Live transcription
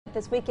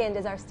This weekend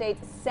is our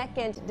state's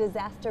second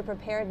disaster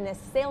preparedness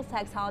sales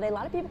tax holiday. A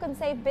lot of people can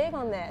save big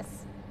on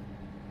this.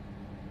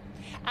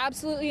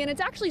 Absolutely, and it's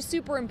actually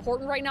super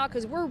important right now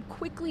because we're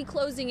quickly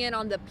closing in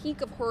on the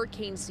peak of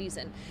hurricane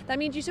season. That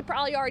means you should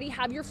probably already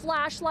have your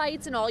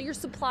flashlights and all your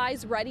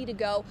supplies ready to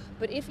go.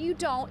 But if you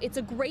don't, it's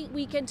a great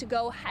weekend to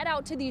go head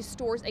out to these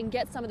stores and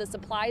get some of the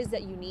supplies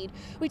that you need.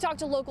 We talked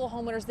to local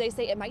homeowners. They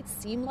say it might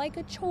seem like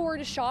a chore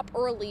to shop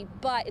early,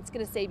 but it's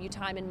going to save you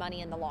time and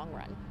money in the long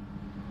run.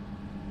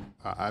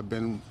 I've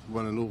been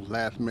one of those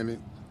last-minute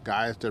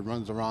guys that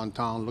runs around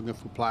town looking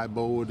for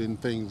plywood and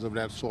things of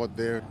that sort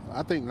there.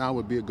 I think now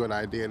would be a good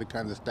idea to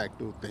kind of stack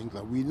those things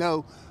up. We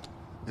know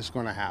it's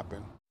going to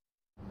happen.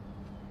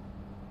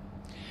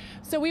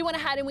 So we went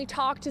ahead and we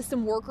talked to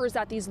some workers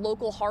at these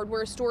local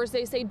hardware stores.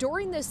 They say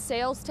during this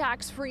sales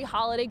tax-free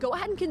holiday, go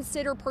ahead and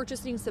consider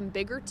purchasing some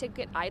bigger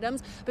ticket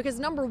items because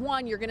number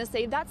one, you're going to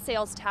save that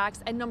sales tax,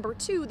 and number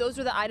two, those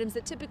are the items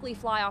that typically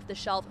fly off the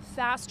shelf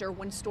faster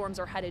when storms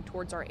are headed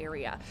towards our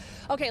area.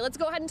 Okay, let's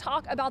go ahead and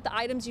talk about the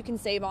items you can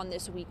save on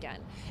this weekend.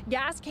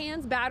 Gas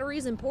cans,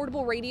 batteries, and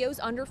portable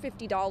radios under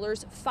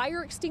 $50,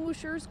 fire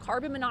extinguishers,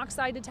 carbon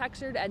monoxide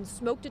detectors, and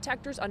smoke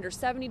detectors under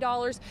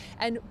 $70,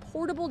 and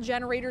portable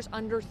generators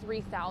under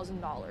 $3,000.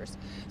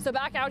 So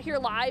back out here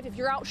live, if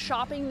you're out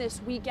shopping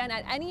this weekend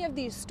at any of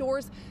these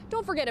stores,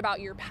 don't forget about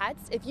your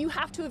pets. If you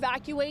have to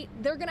evacuate,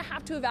 they're going to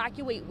have to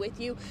evacuate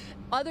with you.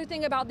 Other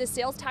thing about this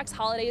sales tax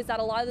holiday is that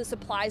a lot of the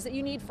supplies that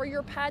you need for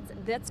your pets,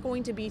 that's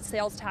going to be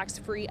sales tax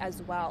free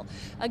as well.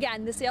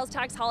 Again, the sales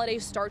tax holiday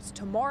starts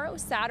tomorrow,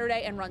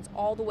 Saturday, and runs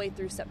all the way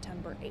through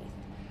September 8th.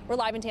 We're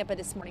live in Tampa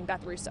this morning.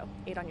 Beth Russo,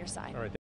 8 on your side. All right.